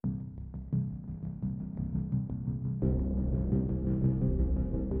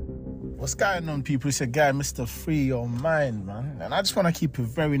What's going on, people? It's your guy, Mr. Free Your Mind, man. And I just want to keep it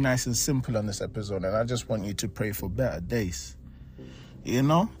very nice and simple on this episode. And I just want you to pray for better days. You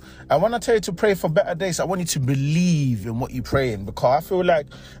know? And when I tell you to pray for better days, I want you to believe in what you're praying. Because I feel like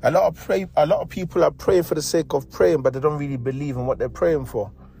a lot of people are praying for the sake of praying, but they don't really believe in what they're praying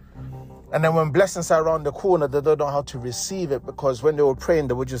for. And then when blessings are around the corner, they don't know how to receive it. Because when they were praying,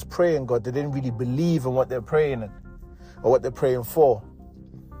 they were just praying God. They didn't really believe in what they're praying or what they're praying for.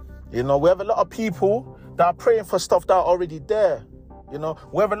 You know, we have a lot of people that are praying for stuff that are already there. You know,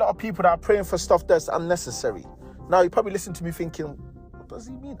 we have a lot of people that are praying for stuff that's unnecessary. Now, you probably listen to me thinking, what does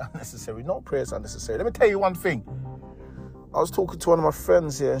he mean unnecessary? No prayer is unnecessary. Let me tell you one thing. I was talking to one of my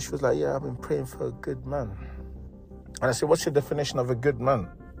friends here and she was like, yeah, I've been praying for a good man. And I said, what's your definition of a good man?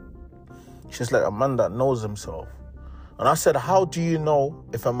 She's like, a man that knows himself. And I said, how do you know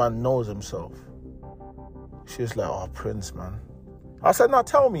if a man knows himself? She was like, oh, Prince, man. I said, no,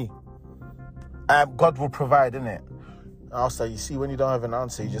 tell me. God will provide, innit? I was like, you see, when you don't have an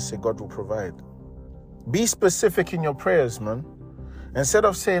answer, you just say God will provide. Be specific in your prayers, man. Instead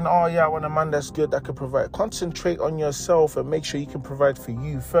of saying, oh yeah, I want a man that's good, that can provide. Concentrate on yourself and make sure you can provide for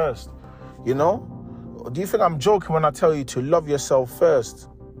you first. You know? Do you think I'm joking when I tell you to love yourself first?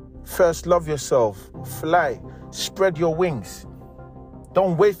 First, love yourself. Fly. Spread your wings.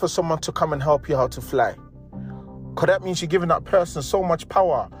 Don't wait for someone to come and help you how to fly. Because that means you're giving that person so much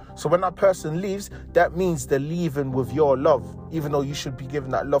power. So when that person leaves, that means they're leaving with your love, even though you should be giving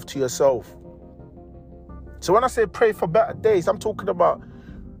that love to yourself. So when I say pray for better days, I'm talking about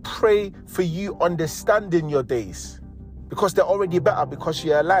pray for you understanding your days. Because they're already better because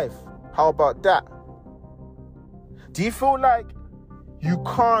you're alive. How about that? Do you feel like you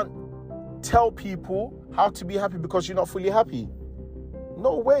can't tell people how to be happy because you're not fully happy?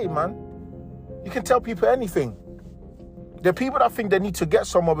 No way, man. You can tell people anything. There are people that think they need to get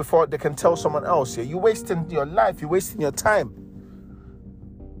somewhere before they can tell someone else. Yeah? You're wasting your life. You're wasting your time.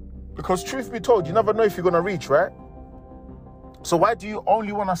 Because truth be told, you never know if you're going to reach, right? So why do you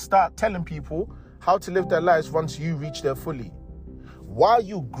only want to start telling people how to live their lives once you reach there fully? While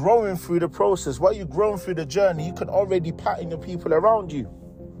you're growing through the process, while you're growing through the journey, you can already pattern your people around you.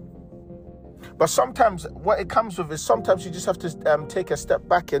 But sometimes what it comes with is sometimes you just have to take a step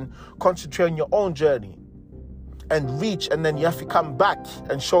back and concentrate on your own journey. And reach, and then you have to come back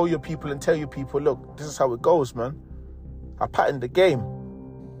and show your people and tell your people, look, this is how it goes, man. I patterned the game.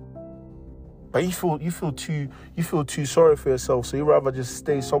 But you feel too sorry for yourself, so you rather just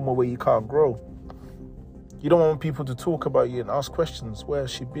stay somewhere where you can't grow. You don't want people to talk about you and ask questions. Where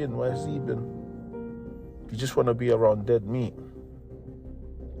has she been? Where has he been? You just want to be around dead meat.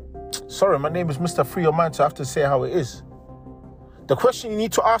 Sorry, my name is Mr. Free Your Mind, so I have to say how it is. The question you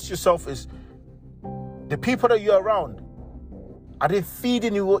need to ask yourself is, the people that you're around, are they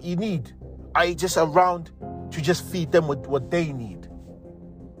feeding you what you need? Are you just around to just feed them with what they need?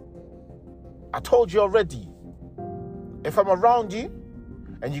 I told you already, if I'm around you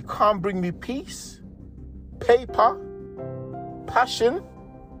and you can't bring me peace, paper, passion,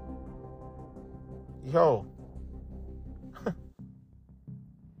 yo,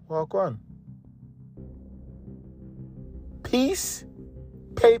 well, go on. Peace,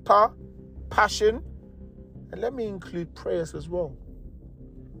 paper, passion, and let me include prayers as well.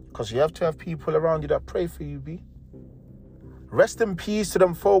 Because you have to have people around you that pray for you, B. Rest in peace to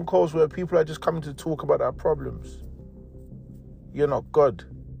them phone calls where people are just coming to talk about our problems. You're not God.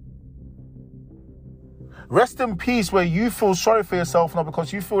 Rest in peace where you feel sorry for yourself now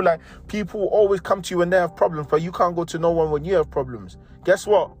because you feel like people always come to you when they have problems, but you can't go to no one when you have problems. Guess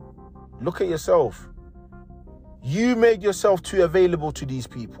what? Look at yourself. You made yourself too available to these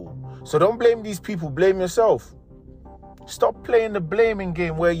people. So don't blame these people, blame yourself. Stop playing the blaming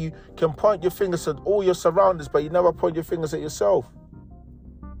game where you can point your fingers at all your surroundings, but you never point your fingers at yourself.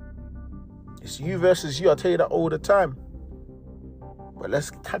 It's you versus you, I tell you that all the time. But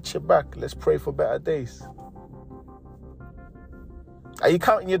let's catch it back. Let's pray for better days. Are you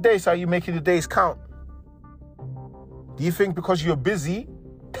counting your days? Are you making the days count? Do you think because you're busy,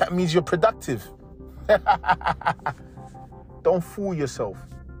 that means you're productive? Don't fool yourself.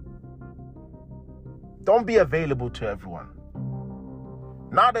 Don't be available to everyone.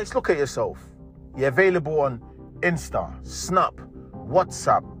 Nowadays, look at yourself. You're available on Insta, Snap,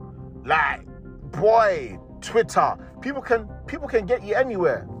 WhatsApp, like, boy, Twitter. People can get you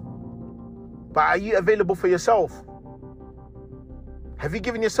anywhere. But are you available for yourself? Have you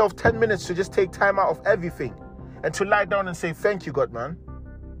given yourself 10 minutes to just take time out of everything and to lie down and say, thank you, God, man?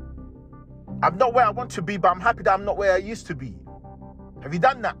 I'm not where I want to be, but I'm happy that I'm not where I used to be. Have you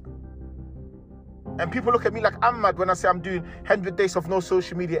done that? And people look at me like I'm mad when I say I'm doing 100 days of no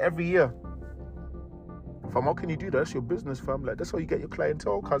social media every year. Fam, how can you do that? That's your business, fam. Like, that's how you get your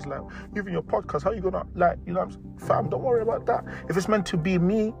clientele, cuz, like, even your podcast, how you gonna, like, you know what I'm saying? Fam, don't worry about that. If it's meant to be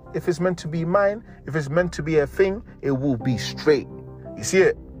me, if it's meant to be mine, if it's meant to be a thing, it will be straight. You see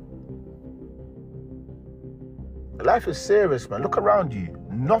it? Life is serious, man. Look around you.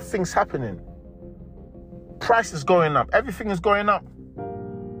 Nothing's happening. Price is going up. Everything is going up.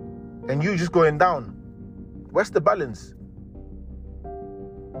 And you just going down. Where's the balance?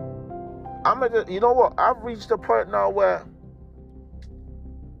 You know what? I've reached a point now where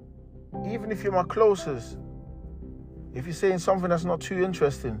even if you're my closest, if you're saying something that's not too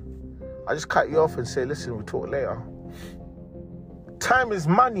interesting, I just cut you off and say, listen, we'll talk later. Time is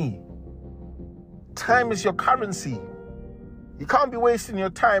money. Time is your currency. You can't be wasting your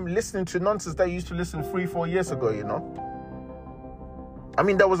time listening to nonsense that you used to listen 3-4 years ago, you know? I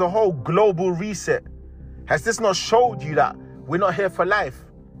mean, there was a whole global reset. Has this not showed you that we're not here for life?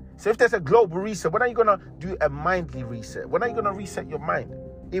 So if there's a global reset, when are you going to do a mindly reset? When are you going to reset your mind?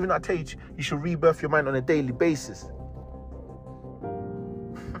 Even though I tell you, you should rebirth your mind on a daily basis.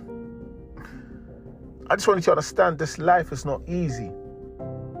 I just want you to understand this life is not easy.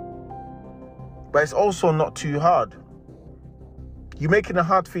 But it's also not too hard. You're making it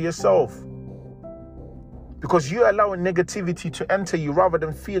hard for yourself. Because you're allowing negativity to enter you rather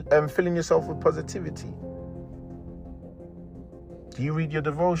than filling yourself with positivity. Do you read your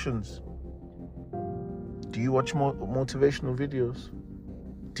devotions? Do you watch more motivational videos?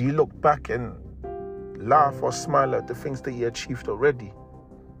 Do you look back and laugh or smile at the things that you achieved already?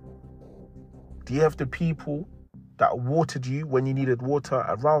 Do you have the people that watered you when you needed water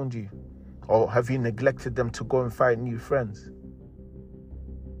around you? Or have you neglected them to go and find new friends?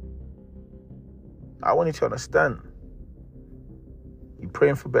 I want you to understand. You're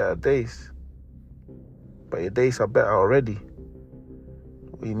praying for better days. But your days are better already.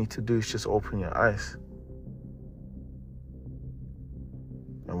 What you need to do is just open your eyes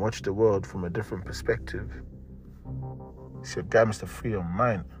and watch the world from a different perspective. It's your guy, Mr. Free Your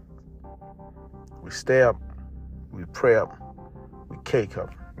Mind. We stay up, we pray up, we cake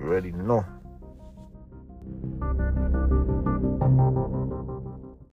up. You already know.